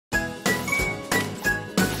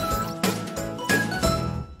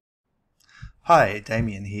Hi,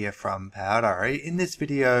 Damien here from PowerDiary. In this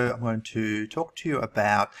video, I'm going to talk to you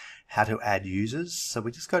about how to add users. So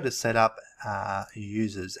we just go to Setup,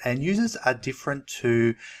 Users, and users are different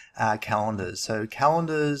to calendars. So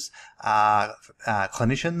calendars are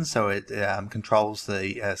clinicians, so it controls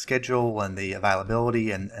the schedule and the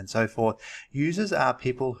availability and so forth. Users are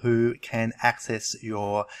people who can access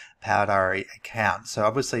your PowerDiary account. So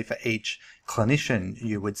obviously for each clinician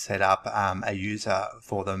you would set up a user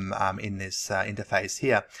for them in this interface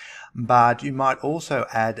here, but you might also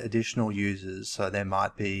add additional users. So there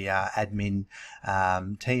might be admin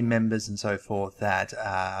team members and so forth that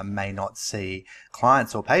may not see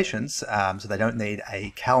clients or patients, so they don't need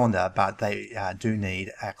a calendar, but they do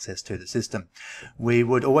need access to the system. We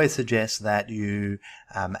would always suggest that you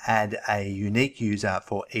add a unique user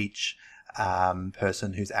for each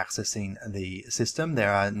person who's accessing the system.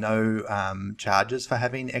 There are no charges for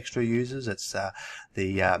having extra users. It's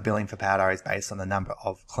the billing for PowerDiary is based on the number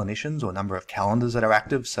of clinicians or number of calendars that are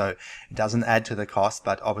active, so it doesn't add to the cost,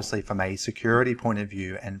 but obviously from a security point of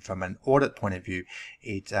view and from an audit point of view,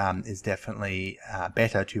 it is definitely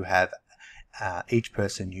better to have each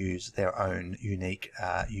person use their own unique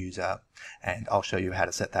user, and I'll show you how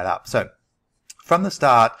to set that up. So from the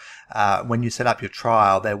start, when you set up your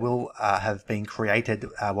trial, there will have been created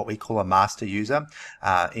what we call a master user.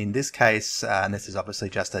 In this case, and this is obviously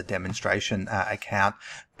just a demonstration account,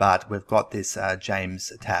 but we've got this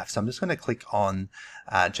James Taff. So I'm just going to click on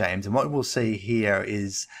James, and what we'll see here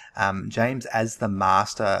is James, as the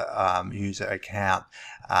master user account,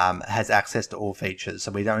 has access to all features.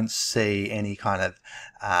 So we don't see any kind of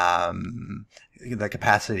the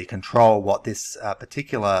capacity to control what this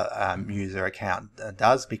particular user account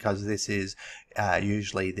does, because this is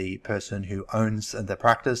usually the person who owns the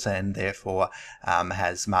practice and therefore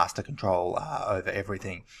has master control over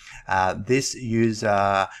everything. This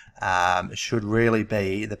user should really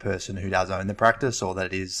be the person who does own the practice, or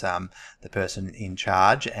that is the person in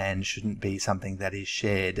charge, and shouldn't be something that is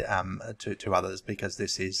shared to others, because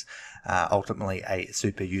this is ultimately a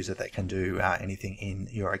super user that can do anything in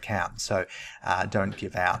your account. So don't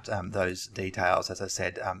give out those details. As I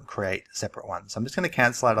said, create separate ones. So I'm just going to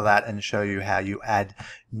cancel out of that and show you how you add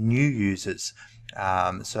new users.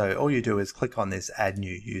 So all you do is click on this add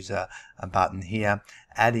new user button here,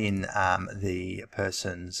 add in the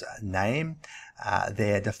person's name,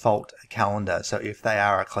 their default calendar. So if they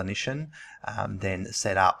are a clinician, then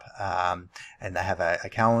set up and they have a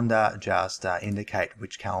calendar, just indicate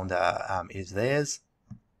which calendar is theirs.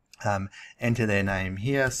 Enter their name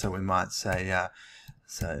here, so we might say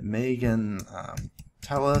so Megan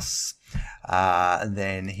Tullis, and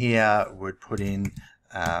then here we'd put in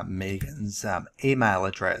Megan's email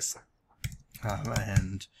address,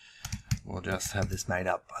 and we'll just have this made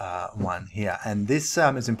up one here. And this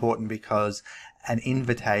is important because an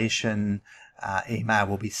invitation email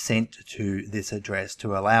will be sent to this address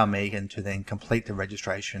to allow Megan to then complete the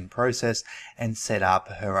registration process and set up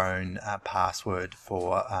her own password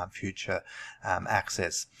for future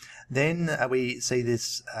access. Then we see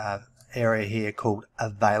this area here called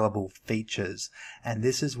available features, and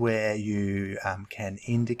this is where you can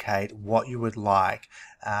indicate what you would like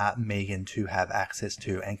Megan to have access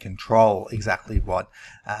to and control exactly what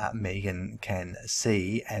Megan can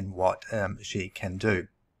see and what she can do.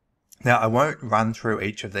 Now, I won't run through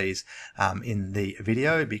each of these in the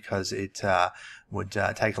video because it would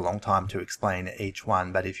take a long time to explain each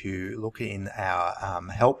one, but if you look in our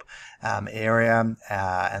help area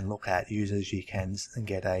and look at users, you can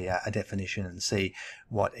get a definition and see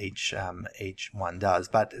what each one does.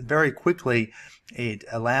 But very quickly, it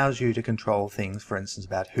allows you to control things, for instance,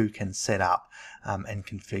 about who can set up and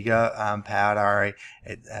configure PowerDiary.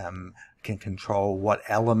 It can control what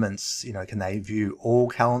elements, can they view all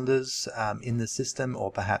calendars in the system,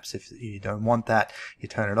 or perhaps if you don't want that, you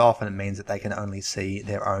turn it off and it means that they can only see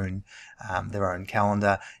their own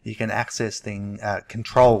calendar. You can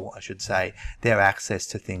control, I should say, their access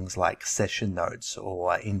to things like session notes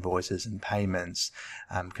or invoices and payments,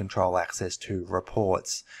 control access to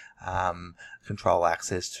reports, control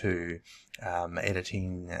access to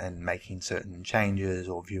editing and making certain changes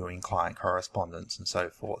or viewing client correspondence and so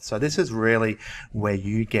forth. So this is really where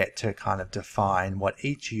you get to kind of define what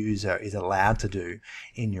each user is allowed to do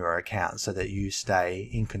in your account, so that you stay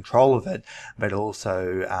in control of it, but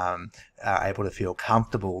also are able to feel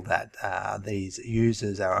comfortable that these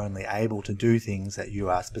users are only able to do things that you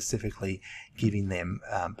are specifically giving them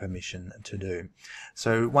permission to do.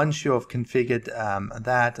 So once you've configured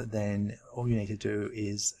that, then all you need to do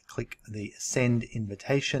is click the send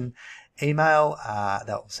invitation, email.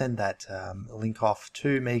 They'll send that link off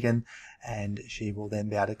to Megan, and she will then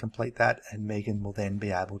be able to complete that, and Megan will then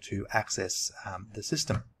be able to access the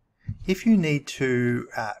system. If you need to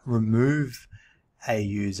remove a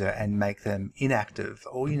user and make them inactive,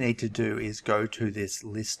 all you need to do is go to this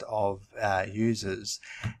list of users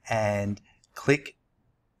and click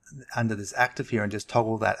under this active here and just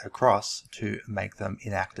toggle that across to make them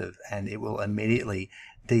inactive, and it will immediately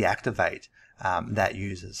deactivate that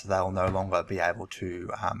user, so they'll no longer be able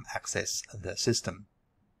to access the system.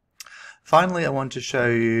 Finally, I want to show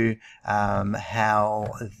you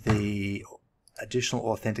how the additional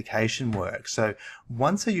authentication works. So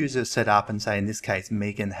once a user is set up, and say in this case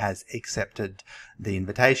Megan has accepted the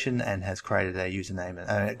invitation and has created a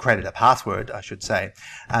username, created a password I should say,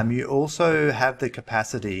 you also have the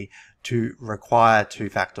capacity to require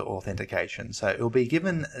two-factor authentication. So it will be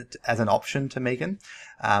given as an option to Megan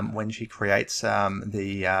when she creates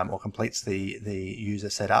or completes the user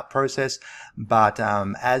setup process, but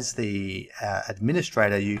as the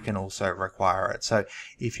administrator you can also require it. So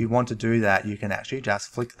if you want to do that, you can actually just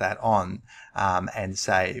flick that on and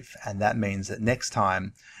save, and that means that next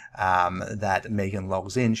time that Megan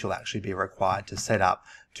logs in, she'll actually be required to set up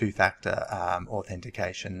two-factor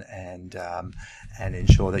authentication and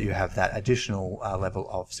ensure that you have that additional level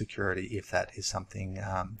of security if that is something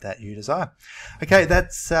that you desire. Okay,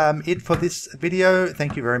 that's it for this video.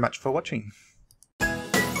 Thank you very much for watching.